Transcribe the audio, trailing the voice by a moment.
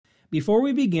Before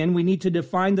we begin, we need to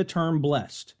define the term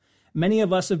blessed. Many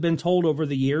of us have been told over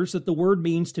the years that the word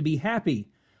means to be happy.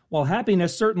 While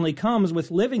happiness certainly comes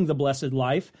with living the blessed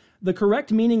life, the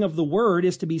correct meaning of the word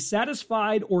is to be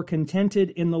satisfied or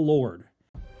contented in the Lord.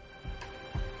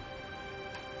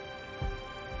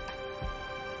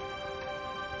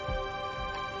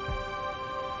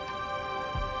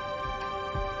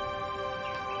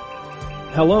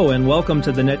 Hello and welcome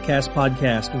to the Netcast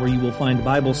podcast, where you will find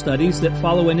Bible studies that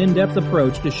follow an in-depth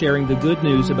approach to sharing the good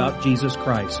news about Jesus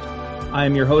Christ. I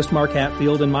am your host, Mark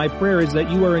Hatfield, and my prayer is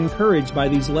that you are encouraged by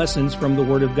these lessons from the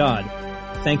Word of God.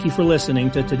 Thank you for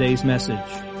listening to today's message.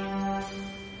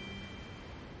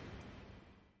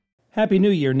 Happy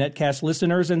New Year, Netcast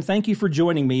listeners, and thank you for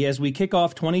joining me as we kick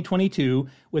off 2022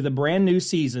 with a brand new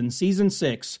season, Season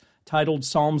 6, titled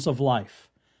Psalms of Life.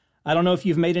 I don't know if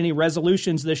you've made any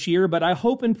resolutions this year, but I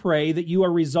hope and pray that you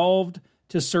are resolved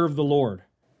to serve the Lord.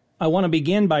 I want to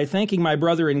begin by thanking my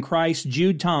brother in Christ,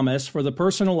 Jude Thomas, for the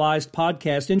personalized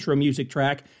podcast intro music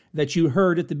track that you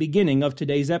heard at the beginning of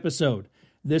today's episode.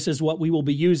 This is what we will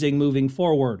be using moving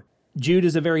forward. Jude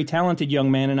is a very talented young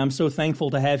man, and I'm so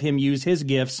thankful to have him use his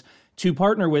gifts to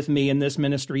partner with me in this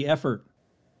ministry effort.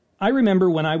 I remember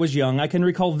when I was young, I can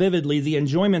recall vividly the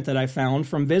enjoyment that I found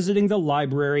from visiting the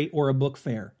library or a book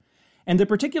fair. And the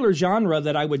particular genre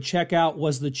that I would check out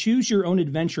was the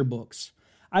choose-your-own-adventure books.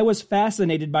 I was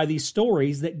fascinated by these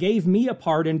stories that gave me a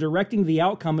part in directing the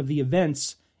outcome of the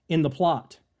events in the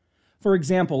plot. For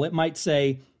example, it might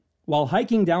say, while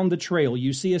hiking down the trail,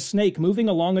 you see a snake moving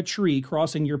along a tree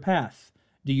crossing your path.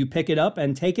 Do you pick it up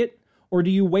and take it, or do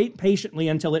you wait patiently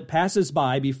until it passes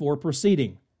by before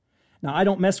proceeding? Now, I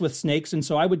don't mess with snakes, and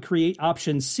so I would create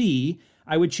option C.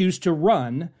 I would choose to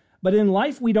run. But in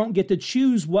life, we don't get to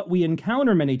choose what we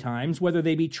encounter many times, whether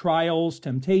they be trials,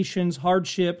 temptations,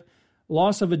 hardship,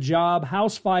 loss of a job,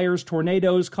 house fires,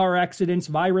 tornadoes, car accidents,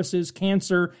 viruses,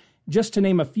 cancer, just to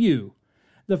name a few.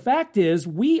 The fact is,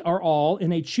 we are all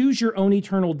in a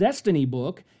choose-your-own-eternal destiny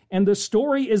book, and the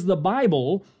story is the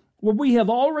Bible, where we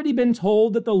have already been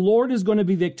told that the Lord is going to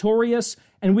be victorious,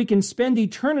 and we can spend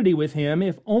eternity with Him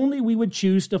if only we would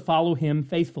choose to follow Him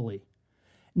faithfully.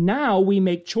 Now we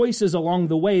make choices along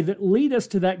the way that lead us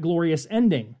to that glorious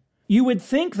ending. You would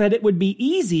think that it would be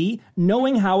easy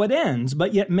knowing how it ends,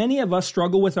 but yet many of us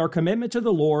struggle with our commitment to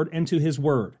the Lord and to His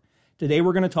Word. Today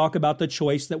we're going to talk about the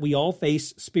choice that we all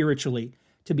face spiritually,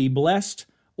 to be blessed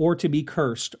or to be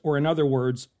cursed, or in other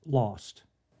words, lost.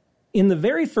 In the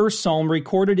very first psalm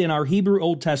recorded in our Hebrew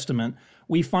Old Testament,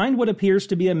 we find what appears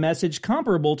to be a message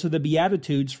comparable to the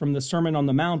Beatitudes from the Sermon on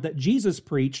the Mount that Jesus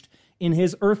preached in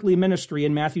His earthly ministry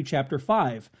in Matthew chapter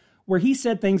 5, where He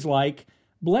said things like,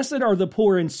 "Blessed are the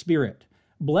poor in spirit,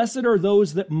 blessed are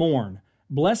those that mourn,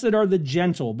 blessed are the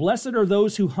gentle, blessed are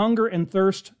those who hunger and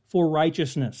thirst for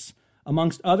righteousness,"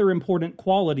 amongst other important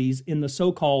qualities in the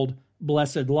so-called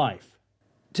blessed life.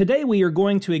 Today we are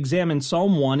going to examine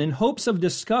Psalm 1 in hopes of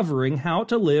discovering how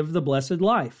to live the blessed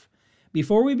life.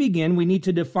 Before we begin, we need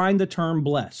to define the term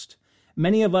blessed.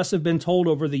 Many of us have been told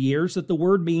over the years that the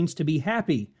word means to be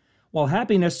happy. While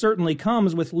happiness certainly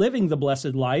comes with living the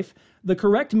blessed life, the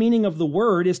correct meaning of the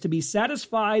word is to be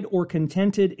satisfied or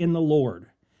contented in the Lord.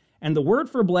 And the word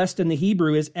for blessed in the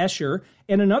Hebrew is esher,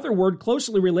 and another word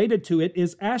closely related to it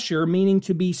is asher, meaning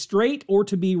to be straight or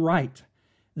to be right.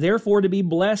 Therefore, to be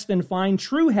blessed and find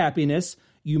true happiness,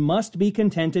 you must be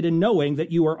contented in knowing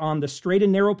that you are on the straight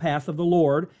and narrow path of the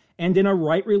Lord and in a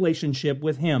right relationship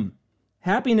with Him.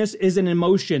 Happiness is an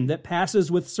emotion that passes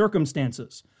with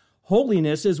circumstances.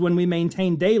 Holiness is when we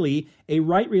maintain daily a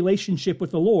right relationship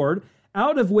with the Lord,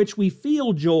 out of which we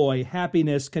feel joy,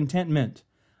 happiness, contentment.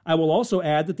 I will also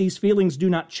add that these feelings do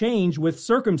not change with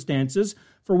circumstances,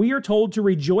 for we are told to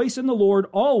rejoice in the Lord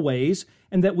always,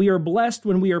 and that we are blessed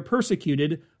when we are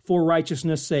persecuted for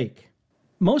righteousness' sake.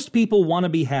 Most people want to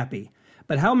be happy,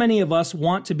 but how many of us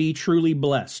want to be truly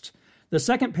blessed? The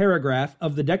second paragraph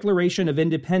of the Declaration of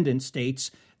Independence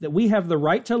states that we have the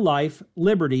right to life,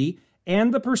 liberty,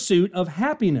 and the pursuit of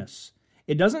happiness.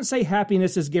 It doesn't say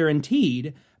happiness is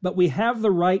guaranteed, but we have the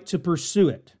right to pursue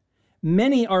it.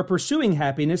 Many are pursuing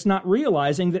happiness, not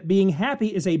realizing that being happy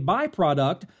is a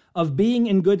byproduct of being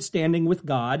in good standing with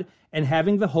God and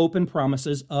having the hope and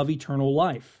promises of eternal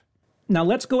life. Now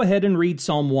let's go ahead and read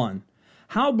Psalm 1.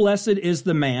 How blessed is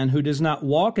the man who does not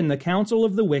walk in the counsel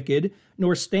of the wicked,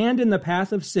 nor stand in the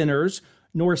path of sinners,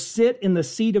 nor sit in the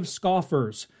seat of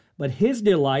scoffers. But his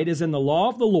delight is in the law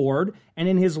of the Lord, and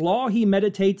in His law he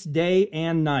meditates day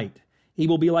and night. He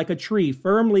will be like a tree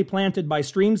firmly planted by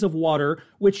streams of water,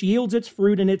 which yields its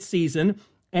fruit in its season,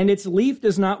 and its leaf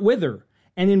does not wither.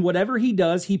 And in whatever he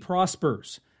does, he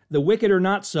prospers. The wicked are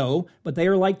not so, but they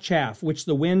are like chaff, which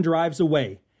the wind drives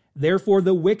away. Therefore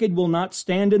the wicked will not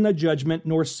stand in the judgment,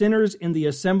 nor sinners in the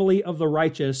assembly of the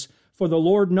righteous. For the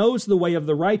Lord knows the way of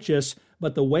the righteous,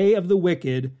 but the way of the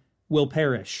wicked will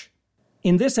perish.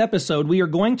 In this episode, we are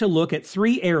going to look at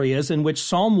 3 areas in which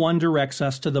Psalm 1 directs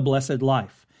us to the blessed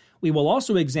life. We will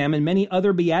also examine many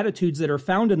other beatitudes that are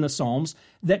found in the Psalms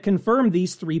that confirm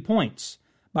these 3 points.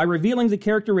 By revealing the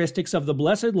characteristics of the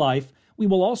blessed life, we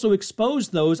will also expose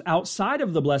those outside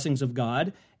of the blessings of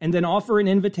God and then offer an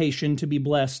invitation to be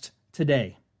blessed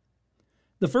today.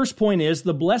 The first point is,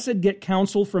 the blessed get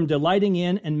counsel from delighting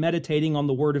in and meditating on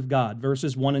the Word of God,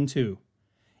 verses 1 and 2.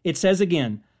 It says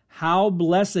again, "How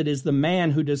blessed is the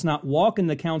man who does not walk in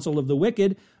the counsel of the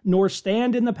wicked, nor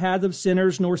stand in the path of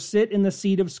sinners, nor sit in the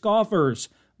seat of scoffers.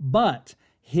 But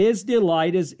his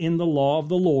delight is in the law of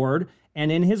the Lord,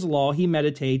 and in his law he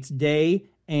meditates day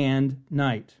and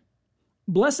night."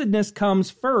 Blessedness comes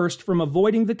first from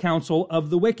avoiding the counsel of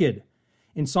the wicked.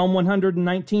 In Psalm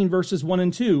 119, verses 1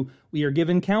 and 2, we are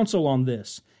given counsel on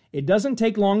this. It doesn't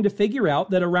take long to figure out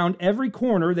that around every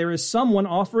corner there is someone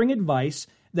offering advice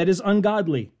that is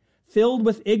ungodly, filled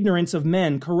with ignorance of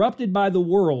men, corrupted by the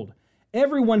world.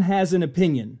 Everyone has an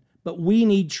opinion, but we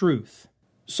need truth.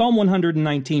 Psalm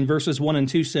 119, verses 1 and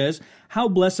 2 says, "How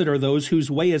blessed are those whose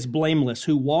way is blameless,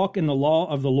 who walk in the law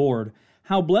of the Lord.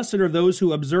 How blessed are those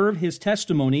who observe his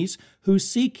testimonies, who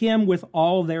seek him with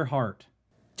all their heart."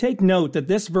 Take note that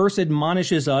this verse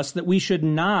admonishes us that we should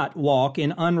not walk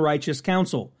in unrighteous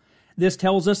counsel. This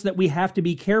tells us that we have to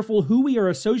be careful who we are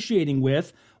associating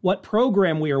with, what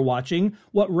program we are watching,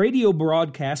 what radio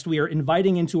broadcast we are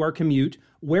inviting into our commute,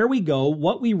 where we go,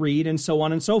 what we read, and so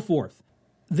on and so forth.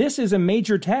 This is a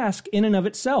major task in and of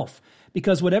itself,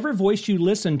 because whatever voice you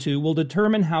listen to will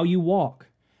determine how you walk.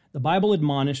 The Bible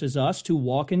admonishes us to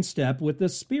walk in step with the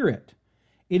Spirit.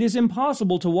 It is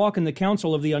impossible to walk in the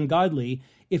counsel of the ungodly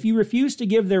if you refuse to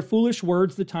give their foolish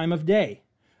words the time of day.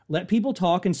 Let people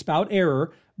talk and spout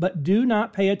error, but do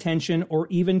not pay attention or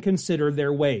even consider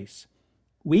their ways.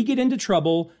 We get into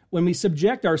trouble when we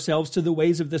subject ourselves to the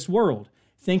ways of this world,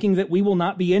 thinking that we will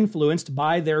not be influenced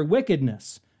by their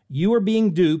wickedness. You are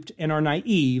being duped and are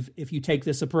naive if you take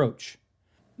this approach.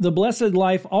 The blessed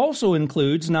life also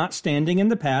includes not standing in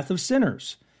the path of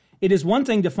sinners. It is one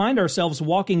thing to find ourselves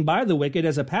walking by the wicked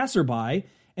as a passerby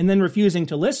and then refusing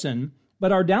to listen,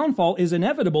 but our downfall is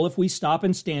inevitable if we stop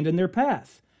and stand in their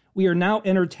path. We are now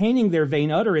entertaining their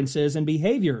vain utterances and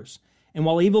behaviors. And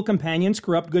while evil companions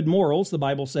corrupt good morals, the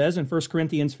Bible says in 1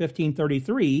 Corinthians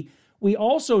 15:33, we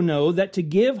also know that to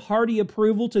give hearty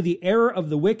approval to the error of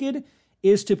the wicked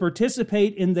is to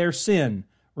participate in their sin.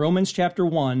 Romans chapter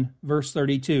 1, verse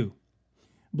 32.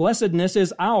 Blessedness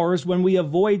is ours when we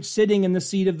avoid sitting in the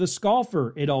seat of the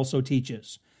scoffer, it also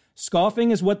teaches.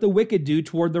 Scoffing is what the wicked do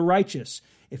toward the righteous.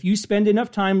 If you spend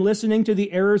enough time listening to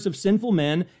the errors of sinful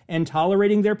men and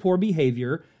tolerating their poor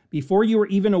behavior, before you are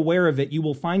even aware of it, you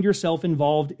will find yourself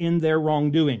involved in their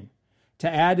wrongdoing. To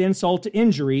add insult to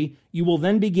injury, you will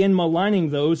then begin maligning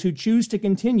those who choose to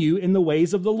continue in the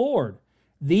ways of the Lord.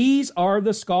 These are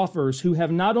the scoffers who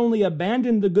have not only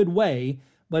abandoned the good way,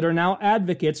 but are now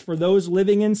advocates for those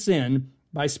living in sin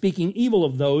by speaking evil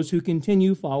of those who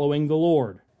continue following the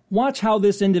Lord. Watch how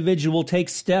this individual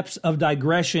takes steps of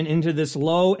digression into this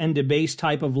low and debased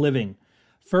type of living.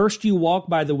 First, you walk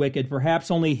by the wicked,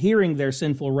 perhaps only hearing their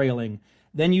sinful railing.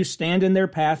 Then you stand in their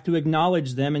path to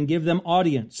acknowledge them and give them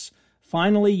audience.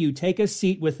 Finally, you take a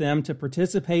seat with them to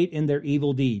participate in their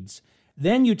evil deeds.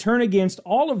 Then you turn against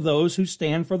all of those who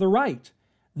stand for the right.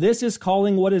 This is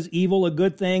calling what is evil a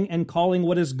good thing and calling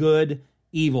what is good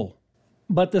evil.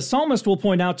 But the psalmist will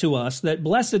point out to us that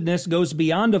blessedness goes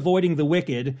beyond avoiding the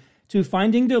wicked to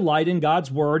finding delight in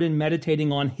God's word and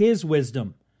meditating on his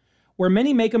wisdom. Where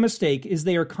many make a mistake is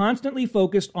they are constantly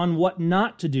focused on what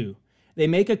not to do. They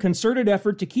make a concerted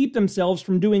effort to keep themselves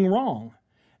from doing wrong.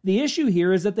 The issue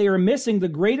here is that they are missing the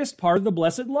greatest part of the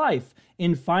blessed life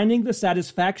in finding the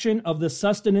satisfaction of the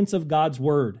sustenance of God's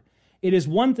word. It is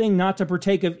one thing not to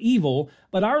partake of evil,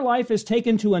 but our life is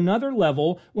taken to another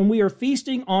level when we are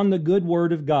feasting on the good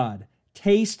word of God.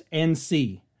 Taste and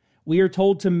see. We are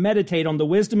told to meditate on the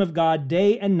wisdom of God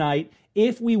day and night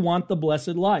if we want the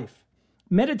blessed life.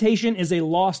 Meditation is a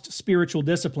lost spiritual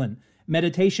discipline.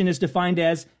 Meditation is defined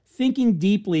as thinking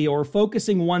deeply or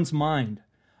focusing one's mind.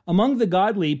 Among the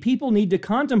godly, people need to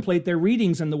contemplate their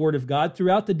readings in the Word of God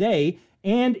throughout the day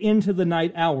and into the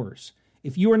night hours.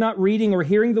 If you are not reading or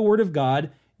hearing the Word of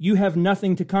God, you have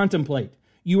nothing to contemplate.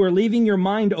 You are leaving your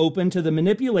mind open to the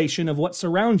manipulation of what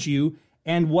surrounds you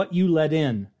and what you let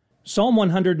in. Psalm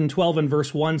 112 and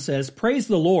verse 1 says, "Praise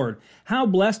the Lord! How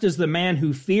blessed is the man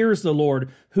who fears the Lord,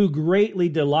 who greatly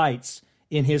delights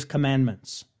in his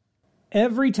commandments."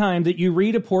 Every time that you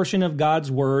read a portion of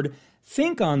God's word,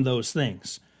 think on those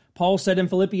things. Paul said in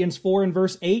Philippians 4 and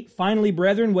verse 8, "Finally,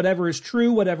 brethren, whatever is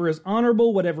true, whatever is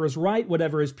honorable, whatever is right,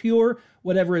 whatever is pure,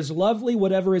 whatever is lovely,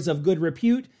 whatever is of good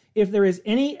repute, if there is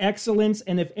any excellence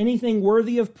and if anything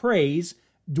worthy of praise,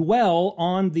 dwell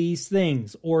on these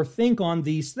things," or think on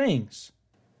these things.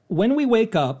 When we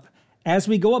wake up, as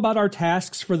we go about our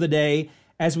tasks for the day,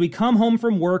 as we come home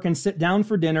from work and sit down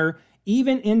for dinner,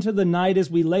 even into the night as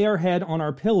we lay our head on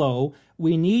our pillow,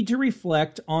 we need to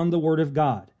reflect on the Word of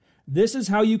God. This is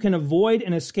how you can avoid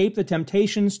and escape the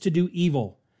temptations to do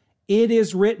evil. "It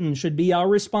is written" should be our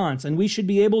response, and we should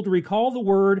be able to recall the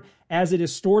Word as it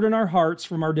is stored in our hearts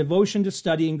from our devotion to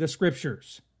studying the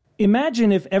Scriptures.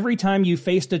 Imagine if every time you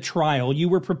faced a trial, you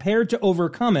were prepared to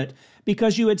overcome it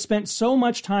because you had spent so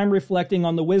much time reflecting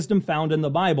on the wisdom found in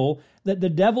the Bible that the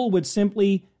devil would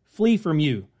simply flee from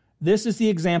you. This is the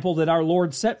example that our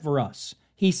Lord set for us.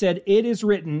 He said, "It is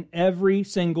written" every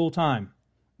single time.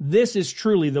 This is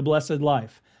truly the blessed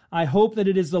life. I hope that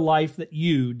it is the life that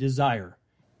you desire.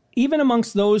 Even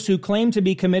amongst those who claim to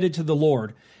be committed to the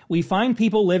Lord, we find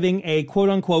people living a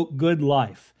quote-unquote good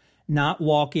life, not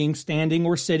walking, standing,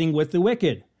 or sitting with the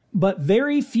wicked. But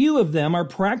very few of them are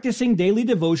practicing daily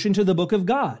devotion to the book of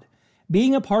God.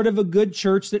 Being a part of a good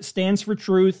church that stands for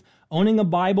truth, owning a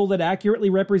Bible that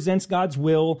accurately represents God's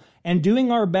will, and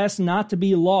doing our best not to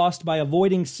be lost by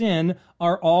avoiding sin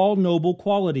are all noble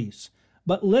qualities.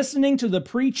 But listening to the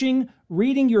preaching,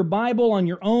 reading your Bible on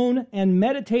your own, and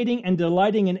meditating and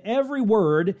delighting in every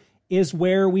word is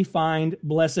where we find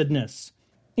blessedness.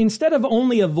 Instead of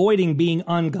only avoiding being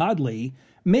ungodly,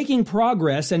 making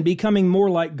progress and becoming more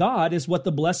like God is what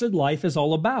the blessed life is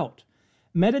all about.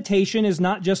 Meditation is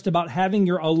not just about having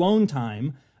your alone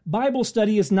time. Bible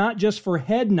study is not just for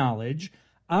head knowledge.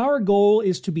 Our goal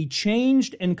is to be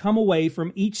changed and come away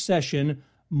from each session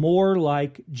more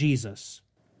like Jesus.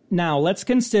 Now, let's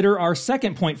consider our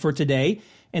second point for today,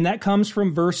 and that comes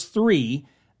from verse 3.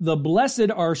 "The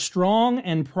blessed are strong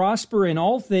and prosper in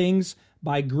all things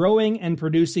by growing and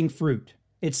producing fruit."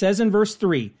 It says in verse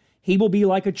 3, "He will be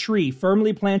like a tree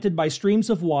firmly planted by streams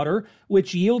of water,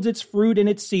 which yields its fruit in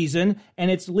its season,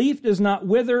 and its leaf does not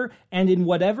wither, and in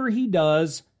whatever he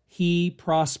does, he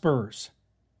prospers."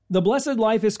 The blessed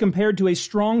life is compared to a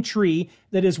strong tree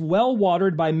that is well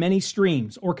watered by many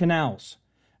streams or canals.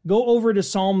 Go over to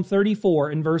Psalm 34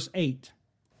 in verse 8.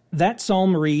 That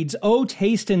psalm reads, "Oh,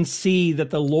 taste and see that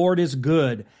the Lord is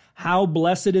good. How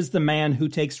blessed is the man who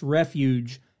takes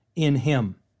refuge in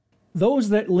him." Those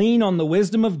that lean on the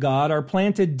wisdom of God are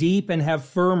planted deep and have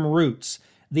firm roots.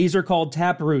 These are called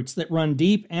tap roots that run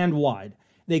deep and wide.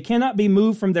 They cannot be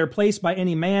moved from their place by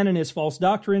any man and his false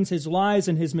doctrines, his lies,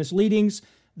 and his misleadings.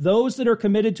 Those that are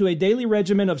committed to a daily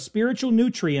regimen of spiritual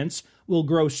nutrients will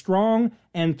grow strong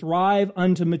and thrive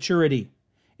unto maturity.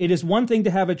 It is one thing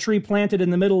to have a tree planted in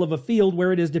the middle of a field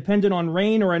where it is dependent on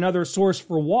rain or another source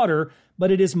for water,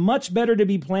 but it is much better to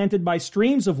be planted by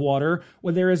streams of water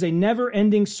where there is a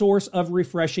never-ending source of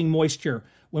refreshing moisture.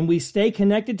 When we stay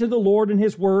connected to the Lord and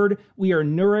His Word, we are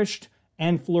nourished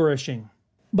and flourishing.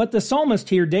 But the psalmist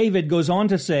here, David, goes on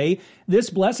to say, "This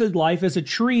blessed life is a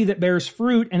tree that bears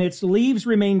fruit, and its leaves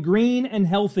remain green and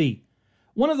healthy."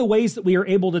 One of the ways that we are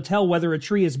able to tell whether a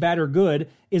tree is bad or good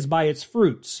is by its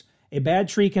fruits. A bad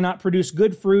tree cannot produce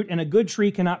good fruit, and a good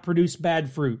tree cannot produce bad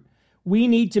fruit. We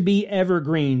need to be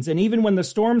evergreens, and even when the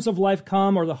storms of life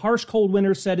come or the harsh cold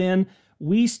winters set in,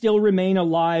 we still remain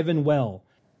alive and well.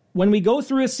 When we go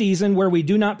through a season where we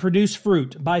do not produce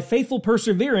fruit, by faithful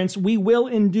perseverance, we will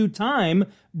in due time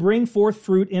bring forth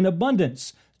fruit in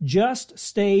abundance. Just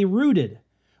stay rooted.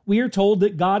 We are told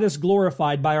that God is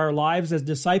glorified by our lives as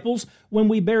disciples when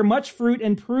we bear much fruit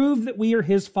and prove that we are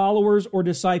His followers or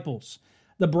disciples.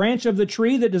 The branch of the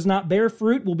tree that does not bear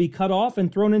fruit will be cut off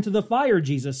and thrown into the fire,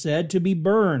 Jesus said, to be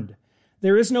burned.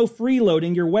 There is no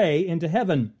freeloading your way into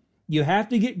heaven. You have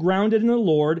to get grounded in the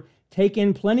Lord, take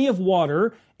in plenty of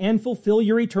water, and fulfill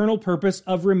your eternal purpose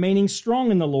of remaining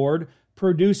strong in the Lord,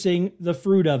 producing the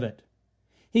fruit of it.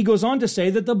 He goes on to say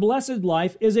that the blessed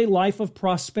life is a life of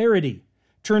prosperity.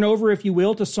 Turn over, if you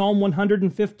will, to Psalm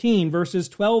 115, verses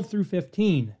 12 through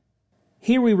 15.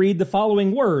 Here we read the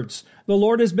following words: "The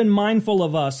Lord has been mindful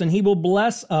of us, and He will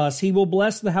bless us. He will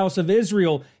bless the house of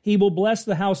Israel. He will bless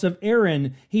the house of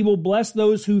Aaron. He will bless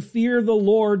those who fear the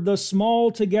Lord, the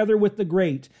small together with the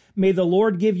great. May the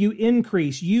Lord give you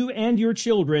increase, you and your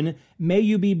children. May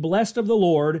you be blessed of the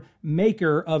Lord,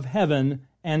 maker of heaven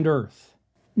and earth."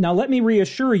 Now let me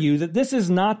reassure you that this is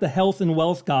not the health and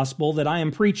wealth gospel that I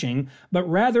am preaching, but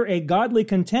rather a godly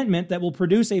contentment that will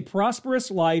produce a prosperous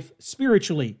life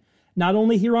spiritually, not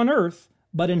only here on earth,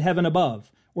 but in heaven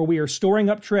above, where we are storing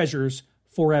up treasures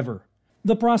forever.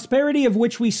 The prosperity of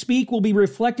which we speak will be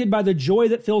reflected by the joy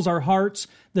that fills our hearts,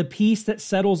 the peace that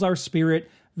settles our spirit,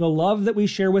 the love that we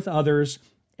share with others,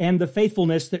 and the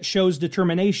faithfulness that shows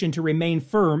determination to remain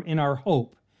firm in our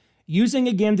hope. Using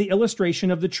again the illustration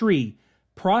of the tree,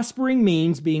 prospering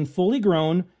means being fully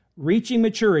grown, reaching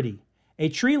maturity. A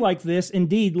tree like this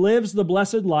indeed lives the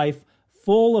blessed life,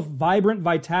 full of vibrant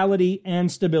vitality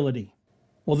and stability.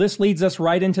 Well, this leads us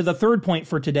right into the third point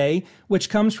for today, which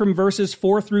comes from verses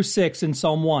 4 through 6 in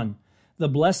Psalm 1. The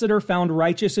blessed are found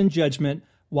righteous in judgment,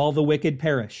 while the wicked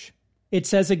perish. It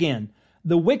says again,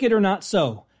 the wicked are not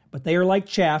so, but they are like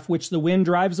chaff which the wind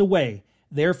drives away.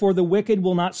 Therefore the wicked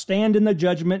will not stand in the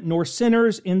judgment, nor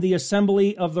sinners in the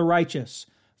assembly of the righteous.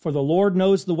 For the Lord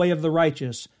knows the way of the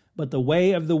righteous, but the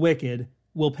way of the wicked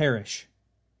will perish.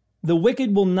 The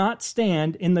wicked will not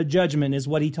stand in the judgment is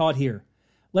what he taught here.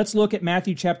 Let's look at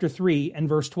Matthew chapter 3 and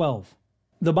verse 12.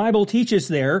 The Bible teaches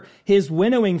there, his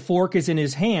winnowing fork is in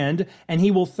his hand, and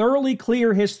he will thoroughly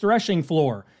clear his threshing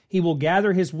floor. He will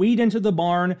gather his wheat into the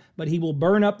barn, but he will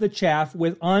burn up the chaff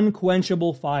with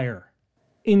unquenchable fire.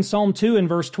 In Psalm 2 and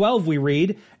verse 12 we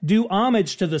read, do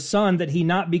homage to the Son that he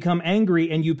not become angry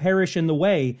and you perish in the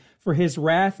way, for his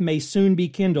wrath may soon be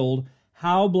kindled.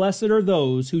 How blessed are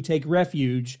those who take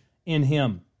refuge in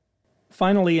him.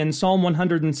 Finally, in Psalm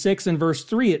 106 and verse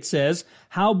 3 it says,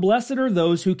 how blessed are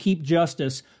those who keep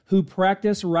justice, who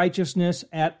practice righteousness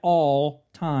at all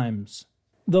times.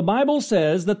 The Bible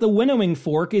says that the winnowing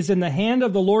fork is in the hand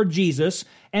of the Lord Jesus,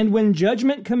 and when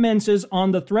judgment commences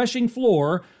on the threshing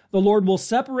floor, the Lord will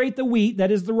separate the wheat,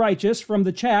 that is the righteous, from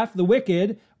the chaff, the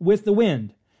wicked, with the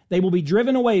wind. They will be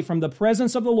driven away from the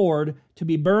presence of the Lord to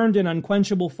be burned in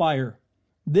unquenchable fire.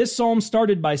 This psalm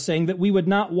started by saying that we would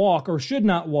not walk or should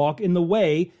not walk in the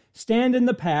way, stand in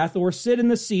the path, or sit in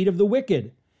the seat of the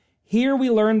wicked. Here we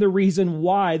learn the reason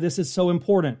why this is so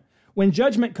important. When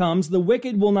judgment comes, the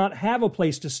wicked will not have a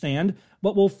place to stand,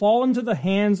 but will fall into the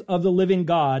hands of the living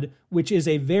God, which is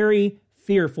a very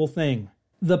fearful thing.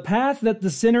 The path that the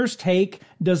sinners take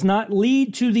does not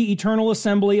lead to the eternal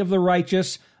assembly of the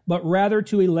righteous, but rather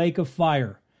to a lake of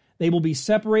fire. They will be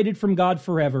separated from God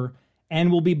forever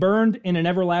and will be burned in an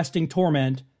everlasting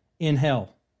torment in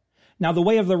hell. Now, the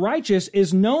way of the righteous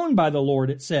is known by the Lord,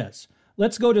 it says.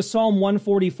 Let's go to Psalm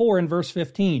 144 and verse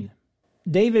 15.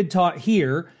 David taught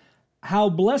here, how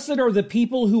blessed are the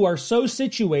people who are so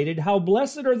situated, how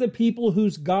blessed are the people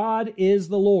whose God is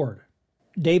the Lord.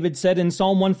 David said in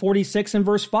Psalm 146 and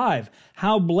verse 5,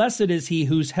 how blessed is he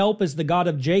whose help is the God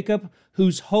of Jacob,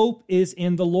 whose hope is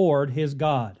in the Lord his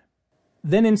God.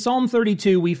 Then in Psalm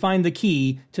 32 we find the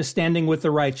key to standing with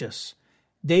the righteous.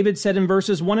 David said in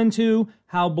verses 1 and 2,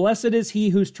 how blessed is he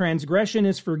whose transgression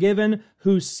is forgiven,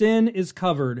 whose sin is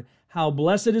covered. How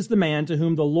blessed is the man to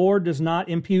whom the Lord does not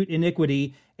impute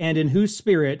iniquity, and in whose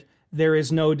spirit there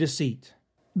is no deceit.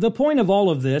 The point of all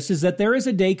of this is that there is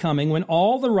a day coming when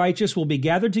all the righteous will be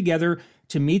gathered together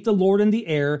to meet the Lord in the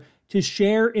air, to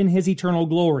share in his eternal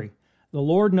glory. The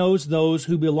Lord knows those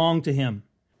who belong to him.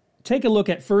 Take a look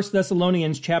at 1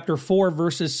 Thessalonians chapter 4,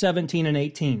 verses 17 and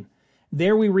 18.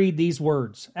 There we read these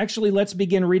words. Actually, let's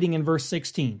begin reading in verse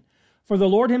 16. For the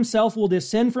Lord himself will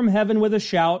descend from heaven with a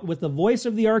shout, with the voice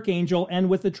of the archangel, and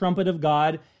with the trumpet of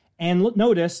God. And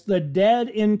notice, the dead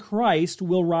in Christ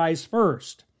will rise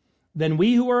first. Then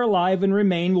we who are alive and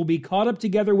remain will be caught up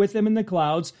together with them in the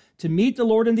clouds to meet the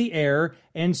Lord in the air,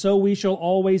 and so we shall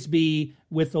always be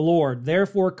with the Lord.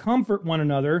 Therefore comfort one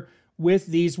another with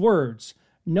these words.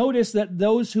 Notice that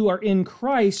those who are in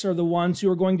Christ are the ones who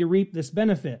are going to reap this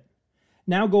benefit.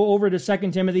 Now go over to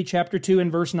 2 Timothy chapter 2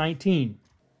 and verse 19.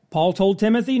 Paul told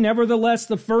Timothy, nevertheless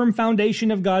the firm foundation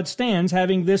of God stands,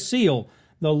 having this seal,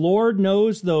 the Lord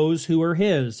knows those who are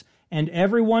his. And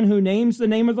everyone who names the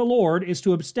name of the Lord is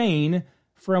to abstain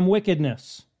from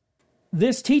wickedness.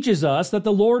 This teaches us that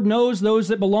the Lord knows those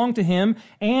that belong to him,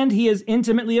 and he is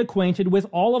intimately acquainted with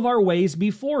all of our ways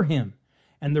before him.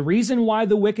 And the reason why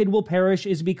the wicked will perish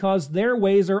is because their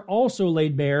ways are also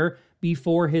laid bare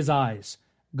before his eyes.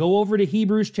 Go over to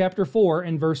Hebrews chapter 4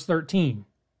 and verse 13.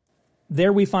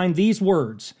 There we find these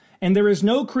words, and there is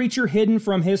no creature hidden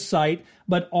from his sight,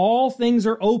 but all things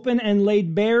are open and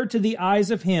laid bare to the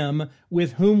eyes of him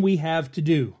with whom we have to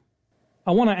do.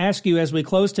 I want to ask you as we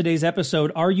close today's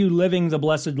episode, are you living the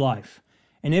blessed life?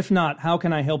 And if not, how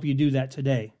can I help you do that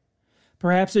today?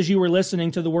 Perhaps as you were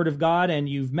listening to the Word of God and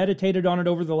you've meditated on it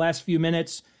over the last few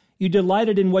minutes, you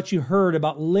delighted in what you heard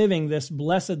about living this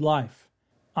blessed life.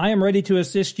 I am ready to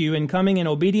assist you in coming in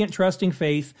obedient, trusting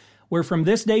faith, where from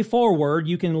this day forward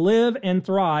you can live and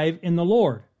thrive in the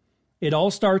Lord. It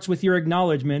all starts with your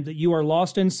acknowledgement that you are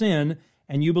lost in sin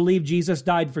and you believe Jesus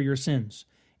died for your sins.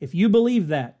 If you believe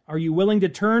that, are you willing to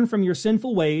turn from your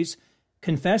sinful ways,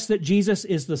 confess that Jesus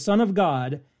is the Son of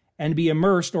God, and be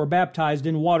immersed or baptized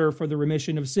in water for the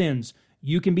remission of sins?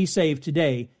 You can be saved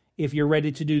today if you're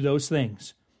ready to do those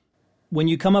things. When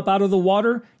you come up out of the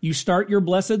water, you start your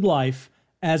blessed life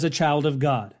as a child of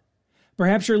God.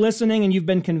 Perhaps you're listening and you've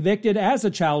been convicted as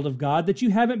a child of God that you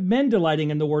haven't been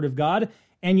delighting in the Word of God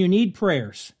and you need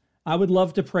prayers. I would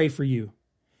love to pray for you.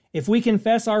 If we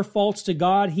confess our faults to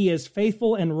God, He is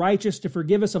faithful and righteous to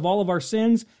forgive us of all of our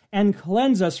sins and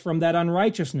cleanse us from that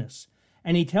unrighteousness.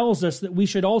 And He tells us that we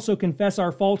should also confess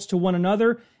our faults to one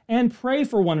another and pray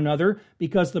for one another,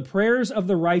 because the prayers of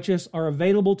the righteous are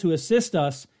available to assist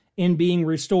us in being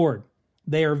restored.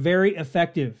 They are very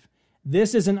effective.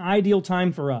 This is an ideal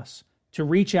time for us to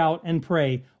reach out and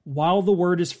pray while the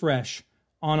Word is fresh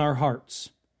on our hearts.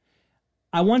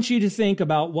 I want you to think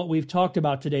about what we've talked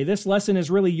about today. This lesson is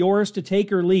really yours to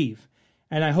take or leave,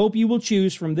 and I hope you will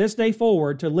choose from this day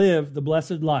forward to live the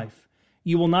blessed life.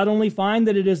 You will not only find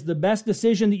that it is the best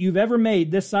decision that you've ever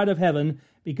made this side of heaven,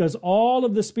 because all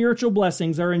of the spiritual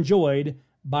blessings are enjoyed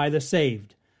by the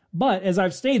saved, but as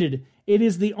I've stated, it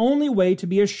is the only way to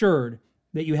be assured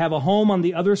that you have a home on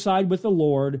the other side with the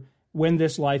Lord when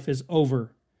this life is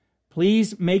over.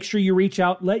 Please make sure you reach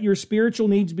out. Let your spiritual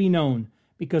needs be known,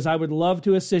 because I would love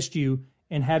to assist you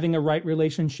in having a right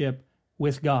relationship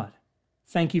with God.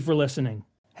 Thank you for listening.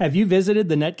 Have you visited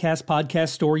the Netcast podcast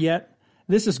store yet?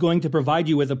 This is going to provide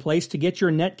you with a place to get your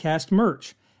Netcast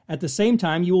merch. At the same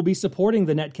time, you will be supporting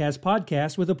the Netcast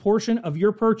podcast with a portion of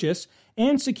your purchase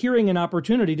and securing an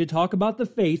opportunity to talk about the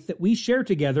faith that we share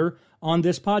together on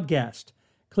this podcast.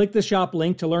 Click the shop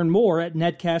link to learn more at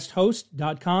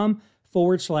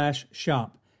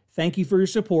netcasthost.com/shop. Thank you for your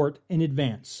support in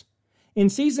advance. In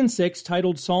Season 6,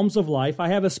 titled Psalms of Life, I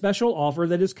have a special offer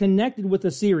that is connected with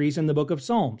the series in the book of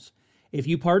Psalms. If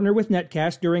you partner with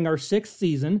Netcast during our 6th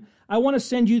season, I want to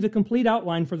send you the complete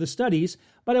outline for the studies,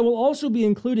 but I will also be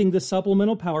including the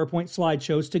supplemental PowerPoint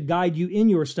slideshows to guide you in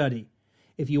your study.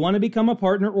 If you want to become a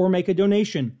partner or make a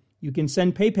donation, you can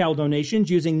send PayPal donations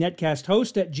using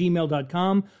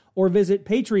netcasthost@gmail.com or visit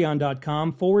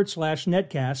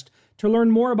patreon.com/netcast to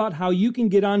learn more about how you can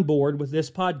get on board with this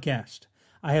podcast.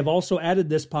 I have also added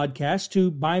this podcast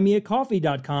to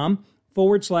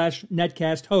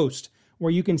buymeacoffee.com/netcasthost,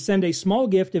 where you can send a small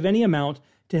gift of any amount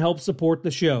to help support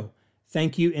the show.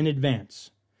 Thank you in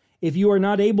advance. If you are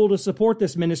not able to support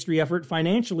this ministry effort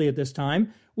financially at this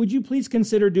time, would you please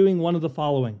consider doing one of the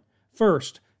following?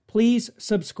 First, please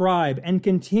subscribe and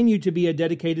continue to be a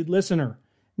dedicated listener.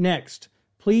 Next,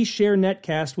 please share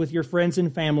Netcast with your friends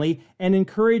and family and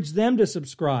encourage them to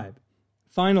subscribe.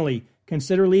 Finally,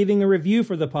 consider leaving a review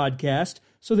for the podcast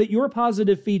so that your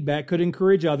positive feedback could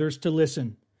encourage others to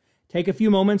listen. Take a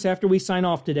few moments after we sign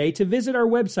off today to visit our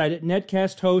website at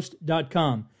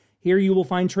netcasthost.com. Here you will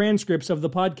find transcripts of the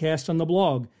podcast on the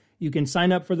blog. You can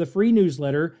sign up for the free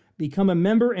newsletter, become a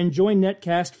member, and join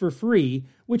Netcast for free,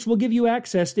 which will give you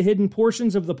access to hidden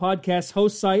portions of the podcast's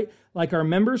host site, like our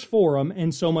members forum,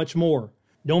 and so much more.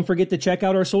 Don't forget to check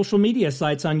out our social media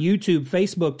sites on YouTube,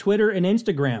 Facebook, Twitter, and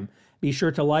Instagram. Be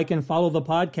sure to like and follow the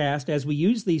podcast, as we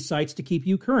use these sites to keep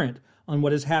you current on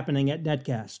what is happening at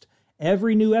Netcast.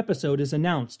 Every new episode is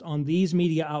announced on these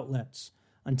media outlets.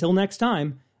 Until next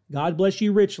time, God bless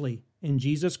you richly in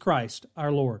Jesus Christ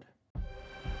our Lord.